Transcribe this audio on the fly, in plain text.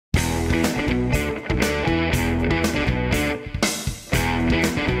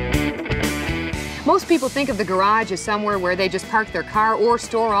Most people think of the garage as somewhere where they just park their car or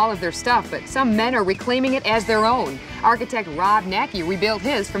store all of their stuff, but some men are reclaiming it as their own. Architect Rob Nackey rebuilt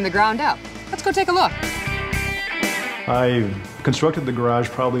his from the ground up. Let's go take a look. I constructed the garage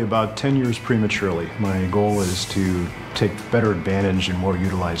probably about 10 years prematurely. My goal is to take better advantage and more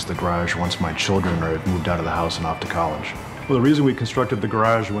utilize the garage once my children have moved out of the house and off to college. Well, the reason we constructed the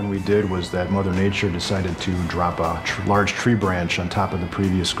garage when we did was that Mother Nature decided to drop a large tree branch on top of the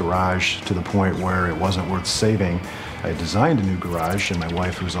previous garage to the point where it wasn't worth saving. I designed a new garage, and my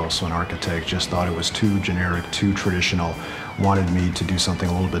wife, who's also an architect, just thought it was too generic, too traditional, wanted me to do something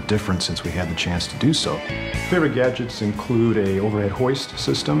a little bit different since we had the chance to do so. Favorite gadgets include a overhead hoist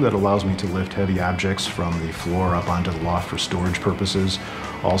system that allows me to lift heavy objects from the floor up onto the loft for storage purposes.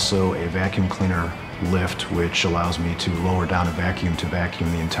 Also a vacuum cleaner lift, which allows me to lower down a vacuum to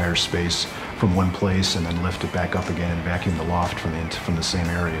vacuum the entire space from one place and then lift it back up again and vacuum the loft from the same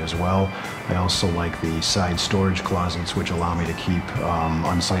area as well. I also like the side storage closets, which allow me to keep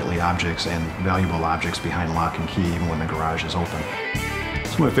unsightly objects and valuable objects behind lock and key even when the garage is open.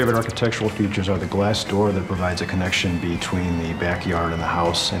 Some of my favorite architectural features are the glass door that provides a connection between the backyard and the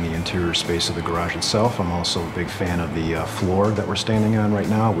house and the interior space of the garage itself. I'm also a big fan of the floor that we're standing on right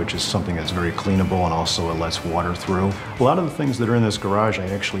now, which is something that's very cleanable and also it lets water through. A lot of the things that are in this garage I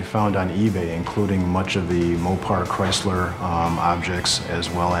actually found on eBay, including much of the Mopar Chrysler objects, as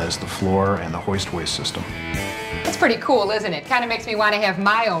well as the floor and the hoistway system. That's pretty cool, isn't it? Kind of makes me want to have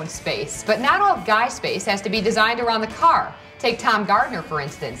my own space. But not all guy space has to be designed around the car. Take Tom Gardner, for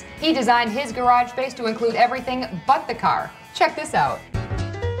instance. He designed his garage space to include everything but the car. Check this out.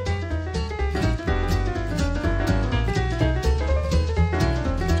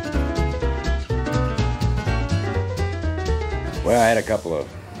 Well, I had a couple of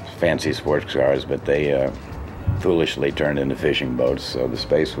fancy sports cars, but they foolishly turned into fishing boats, so the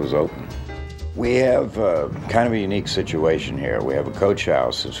space was open. We have kind of a unique situation here. We have a coach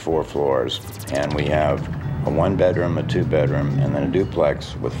house, it's 4 floors, and we have a 1-bedroom, a 2-bedroom, and then a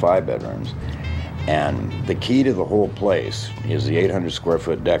duplex with 5 bedrooms. And the key to the whole place is the 800 square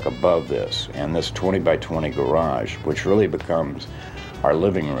foot deck above this and this 20 by 20 garage, which really becomes our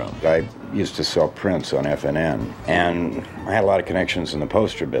living room. I used to sell prints on FNN, and I had a lot of connections in the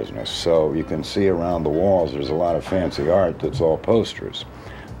poster business. So you can see around the walls, there's a lot of fancy art that's all posters.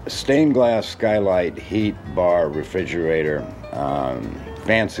 Stained glass, skylight, heat, bar, refrigerator,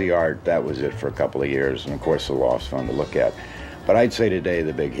 fancy art, that was it for a couple of years, and of course the loft's fun to look at. But I'd say today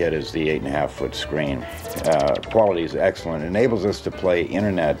the big hit is the 8.5-foot screen. Quality is excellent. It enables us to play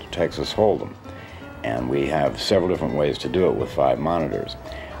internet Texas Hold'em, and we have several different ways to do it with 5 monitors.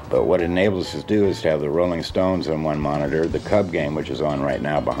 But what it enables us to do is to have the Rolling Stones on one monitor, the Cub game, which is on right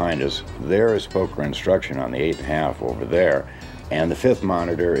now behind us. There is poker instruction on the 8.5 over there. And the 5th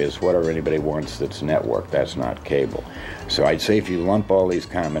monitor is whatever anybody wants that's network, that's not cable. So I'd say if you lump all these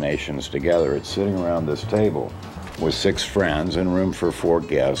combinations together, it's sitting around this table with 6 friends and room for 4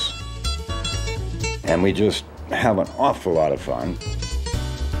 guests. And we just have an awful lot of fun.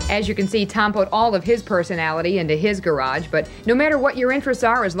 As you can see, Tom put all of his personality into his garage, but no matter what your interests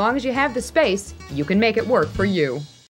are, as long as you have the space, you can make it work for you.